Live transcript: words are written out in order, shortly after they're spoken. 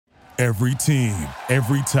Every team,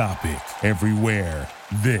 every topic, everywhere.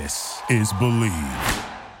 This is Believe.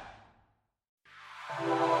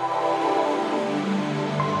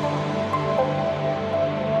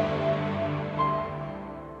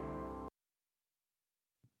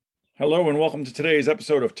 Hello and welcome to today's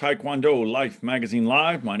episode of Taekwondo Life Magazine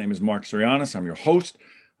Live. My name is Mark Sirianis. I'm your host.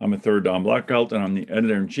 I'm a third Dan black belt and I'm the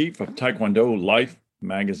editor-in-chief of Taekwondo Life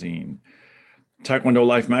Magazine. Taekwondo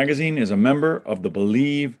Life Magazine is a member of the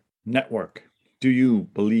Believe Network. Do you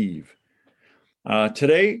believe?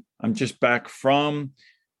 Today, I'm just back from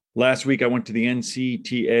last week. I went to the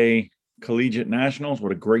NCTA Collegiate Nationals.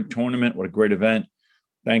 What a great tournament. What a great event.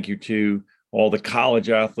 Thank you to all the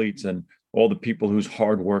college athletes and all the people whose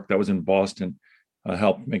hard work that was in Boston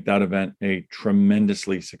helped make that event a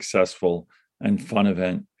tremendously successful and fun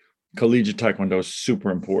event. Collegiate Taekwondo is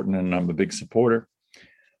super important, and I'm a big supporter.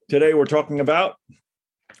 Today, we're talking about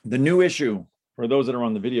the new issue. For those that are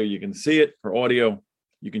on the video, you can see it. For audio,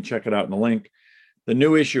 you can check it out in the link. The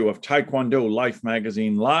new issue of Taekwondo Life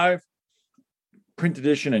Magazine Live, print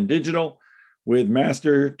edition and digital, with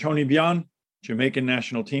Master Tony Bian, Jamaican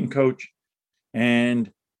national team coach.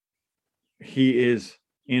 And he is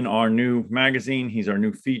in our new magazine. He's our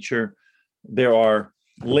new feature. There are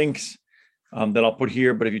links that I'll put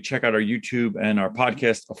here, but if you check out our YouTube and our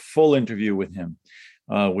podcast, a full interview with him,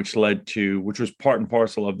 which was part and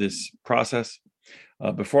parcel of this process.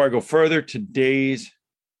 Before I go further, today's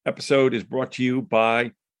episode is brought to you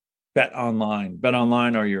by BetOnline.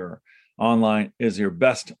 BetOnline is your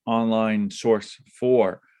best online source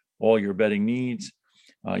for all your betting needs.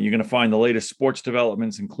 You're going to find the latest sports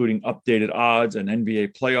developments, including updated odds and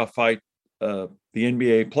NBA playoff the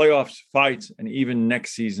NBA playoffs, fights, and even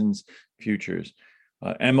next season's futures.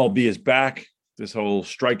 MLB is back. This whole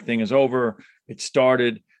strike thing is over. It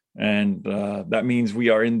started, and that means we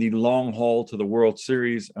are in the long haul to the World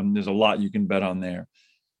Series, and there's a lot you can bet on there.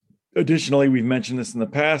 Additionally, we've mentioned this in the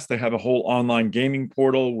past. They have a whole online gaming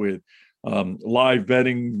portal with live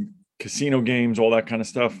betting, casino games, all that kind of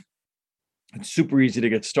stuff. It's super easy to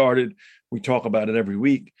get started. We talk about it every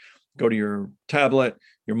week. Go to your tablet,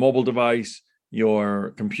 your mobile device,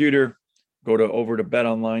 your computer, over to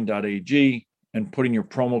betonline.ag and put in your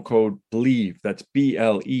promo code BELIEVE, that's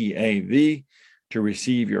BLEAV, to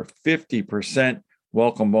receive your 50%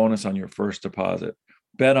 welcome bonus on your first deposit.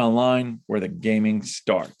 BetOnline, where the gaming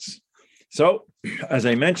starts. So, as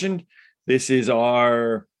I mentioned, this is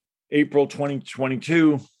our April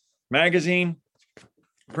 2022 magazine.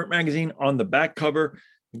 Print magazine. On the back cover,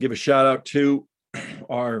 I give a shout out to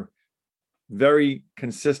our very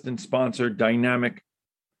consistent sponsor, Dynamic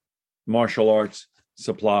Martial Arts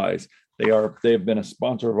Supplies. They have been a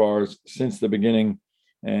sponsor of ours since the beginning,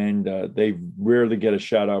 and they rarely get a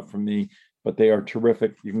shout out from me, but they are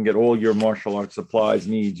terrific. You can get all your martial arts supplies,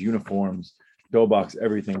 needs, uniforms, dough box,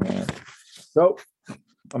 everything there. So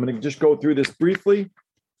I'm going to just go through this briefly.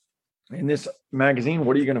 In this magazine,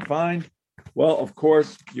 what are you going to find? Well, of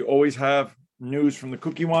course, you always have news from the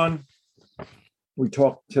Kukkiwon. We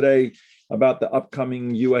talked today about the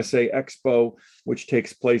upcoming USA Expo, which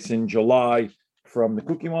takes place in July from the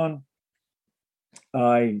Kukkiwon.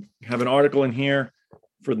 I have an article in here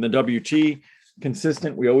for the WT.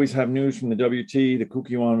 Consistent, we always have news from the WT, the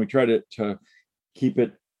Kukkiwon. We try to keep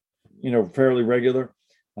it, fairly regular.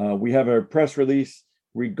 We have a press release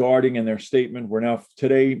regarding and their statement. We're now,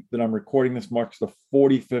 today that I'm recording this marks the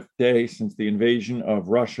 45th day since the invasion of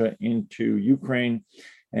Russia into Ukraine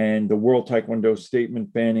and the World Taekwondo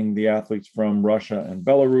statement banning the athletes from Russia and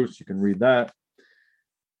Belarus. You can read that.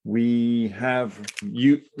 We have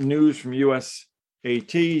news from USA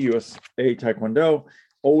Taekwondo,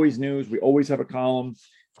 always news. We always have a column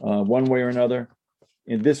one way or another.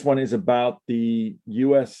 And this one is about the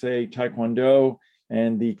USA Taekwondo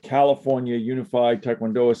and the California Unified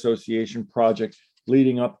Taekwondo Association project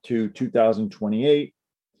leading up to 2028.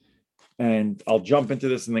 And I'll jump into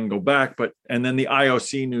this and then go back, and then the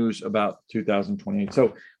IOC news about 2028.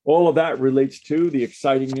 So all of that relates to the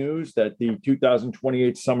exciting news that the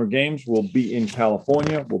 2028 Summer Games will be in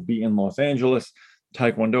California, will be in Los Angeles.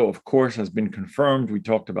 Taekwondo, of course, has been confirmed. We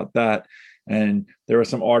talked about that. And there are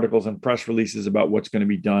some articles and press releases about what's going to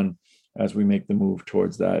be done as we make the move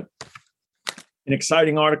towards that. An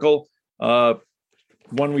exciting article,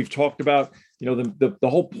 one we've talked about. The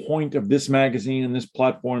whole point of this magazine and this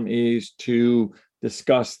platform is to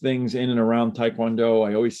discuss things in and around Taekwondo.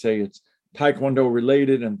 I always say it's Taekwondo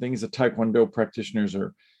related and things that Taekwondo practitioners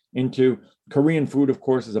are into. Korean food, of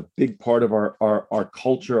course, is a big part of our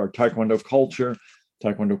culture, our Taekwondo culture.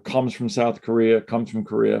 Taekwondo comes from South Korea, comes from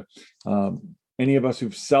Korea. Any of us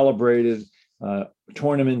who've celebrated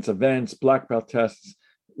tournaments, events, black belt tests,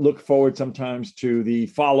 look forward sometimes to the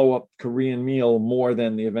follow-up Korean meal more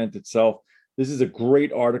than the event itself. This is a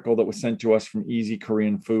great article that was sent to us from Easy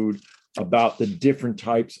Korean Food about the different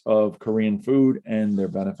types of Korean food and their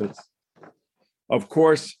benefits. Of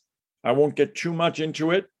course, I won't get too much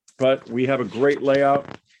into it, but we have a great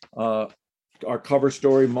layout. Our cover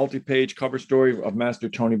story, multi-page cover story of Master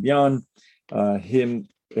Tony Bian,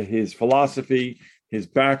 his philosophy, his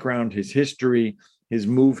background, his history, his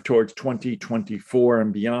move towards 2024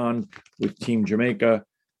 and beyond with Team Jamaica.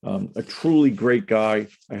 A truly great guy.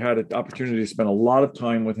 I had an opportunity to spend a lot of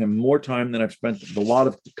time with him, more time than I've spent with a lot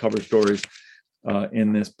of cover stories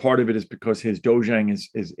in this. Part of it is because his dojang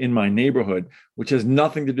is in my neighborhood, which has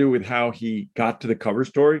nothing to do with how he got to the cover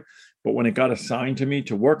story. But when it got assigned to me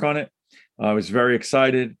to work on it, I was very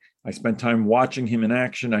excited. I spent time watching him in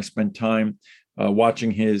action. I spent time watching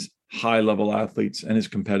his high-level athletes and his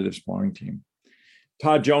competitive sparring team.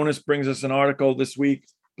 Todd Jonas brings us an article this week,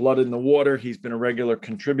 Blood in the Water. He's been a regular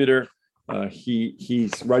contributor. He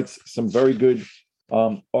writes some very good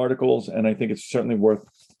articles, and I think it's certainly worth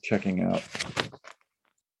checking out.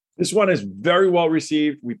 This one is very well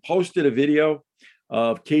received. We posted a video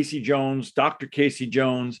of Casey Jones, Dr. Casey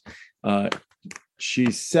Jones.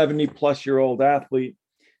 She's 70-plus-year-old athlete,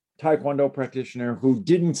 Taekwondo practitioner who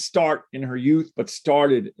didn't start in her youth, but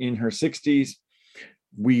started in her 60s.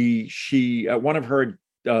 She at one of her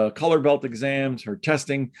color belt exams, her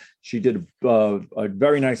testing, she did a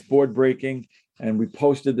very nice board breaking, and we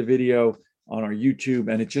posted the video on our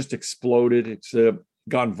YouTube, and it just exploded. It's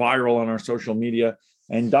gone viral on our social media.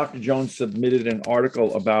 And Dr. Jones submitted an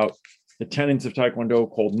article about the tenets of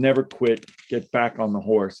Taekwondo called Never Quit, Get Back on the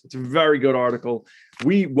Horse. It's a very good article.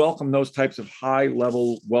 We welcome those types of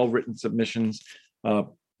high-level, well-written submissions.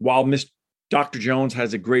 While Dr. Jones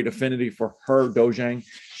has a great affinity for her dojang,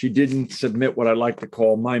 she didn't submit what I like to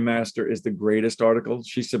call My Master is the Greatest article.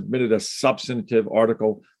 She submitted a substantive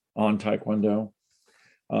article on Taekwondo.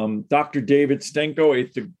 Dr. David Stenko,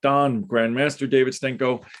 8th Dan Grandmaster David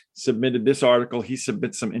Stenko, submitted this article. He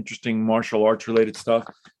submits some interesting martial arts related stuff.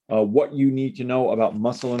 What you need to know about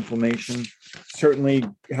muscle inflammation, certainly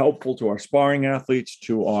helpful to our sparring athletes,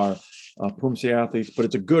 to our Pumse athletes, but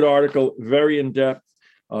it's a good article, very in-depth,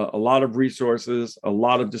 a lot of resources, a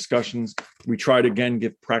lot of discussions. We try to, again,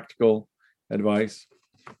 give practical advice.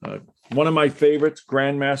 One of my favorites,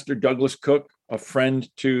 Grandmaster Douglas Cook, a friend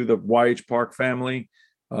to the YH Park family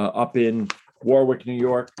up in Warwick, New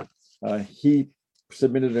York. He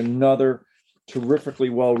submitted another terrifically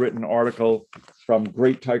well-written article from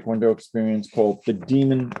Great Taekwondo Experience called The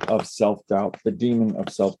Demon of Self-Doubt, The Demon of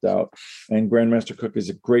Self-Doubt. And Grandmaster Cook is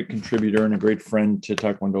a great contributor and a great friend to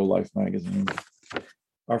Taekwondo Life magazine.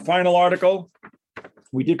 Our final article,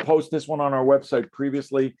 we did post this one on our website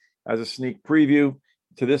previously as a sneak preview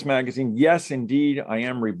to this magazine. Yes, indeed, I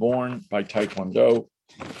am reborn by Taekwondo.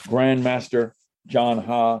 Grandmaster John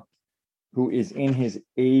Ha, who is in his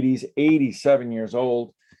 80s, 87 years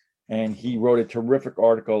old, and he wrote a terrific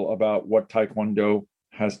article about what Taekwondo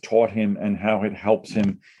has taught him and how it helps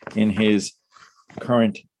him in his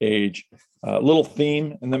current age. Little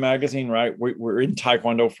theme in the magazine, right? We're in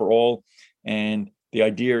Taekwondo for all, and the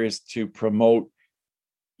idea is to promote,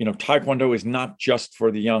 Taekwondo is not just for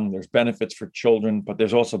the young. There's benefits for children, but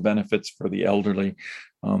there's also benefits for the elderly,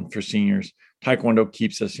 for seniors. Taekwondo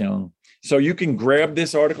keeps us young. So you can grab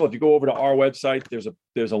this article. If you go over to our website,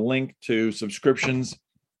 there's a link to subscriptions,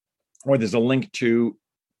 or there's a link to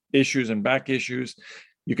issues and back issues.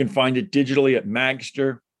 You can find it digitally at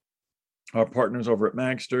Magster, our partners over at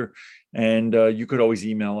Magster, and you could always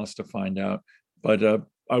email us to find out. But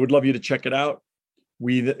I would love you to check it out.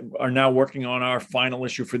 We are now working on our final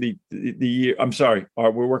issue for the year.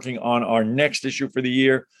 We're working on our next issue for the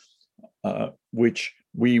year, which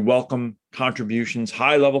we welcome contributions,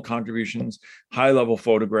 high-level contributions, high-level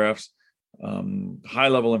photographs,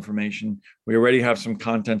 high-level information. We already have some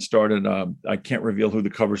content started. I can't reveal who the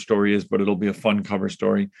cover story is, but it'll be a fun cover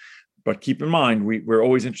story. But keep in mind, we're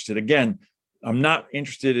always interested. Again, I'm not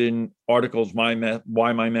interested in articles why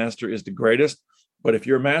my master is the greatest, but if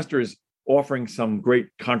your master is offering some great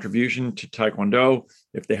contribution to Taekwondo,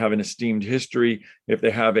 if they have an esteemed history, if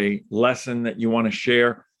they have a lesson that you want to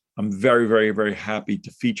share, I'm very, very, very happy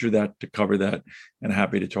to feature that, to cover that, and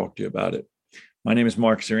happy to talk to you about it. My name is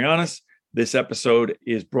Mark Sirianis. This episode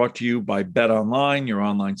is brought to you by BetOnline, your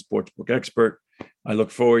online sportsbook expert. I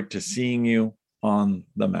look forward to seeing you on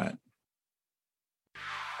the mat.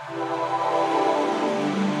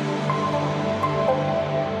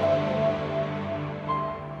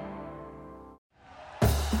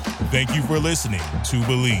 Thank you for listening to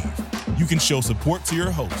Believe. You can show support to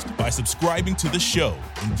your host by subscribing to the show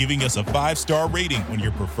and giving us a 5-star rating on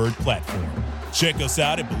your preferred platform. Check us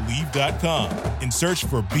out at Believe.com and search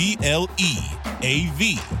for BLEAV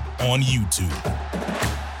on YouTube.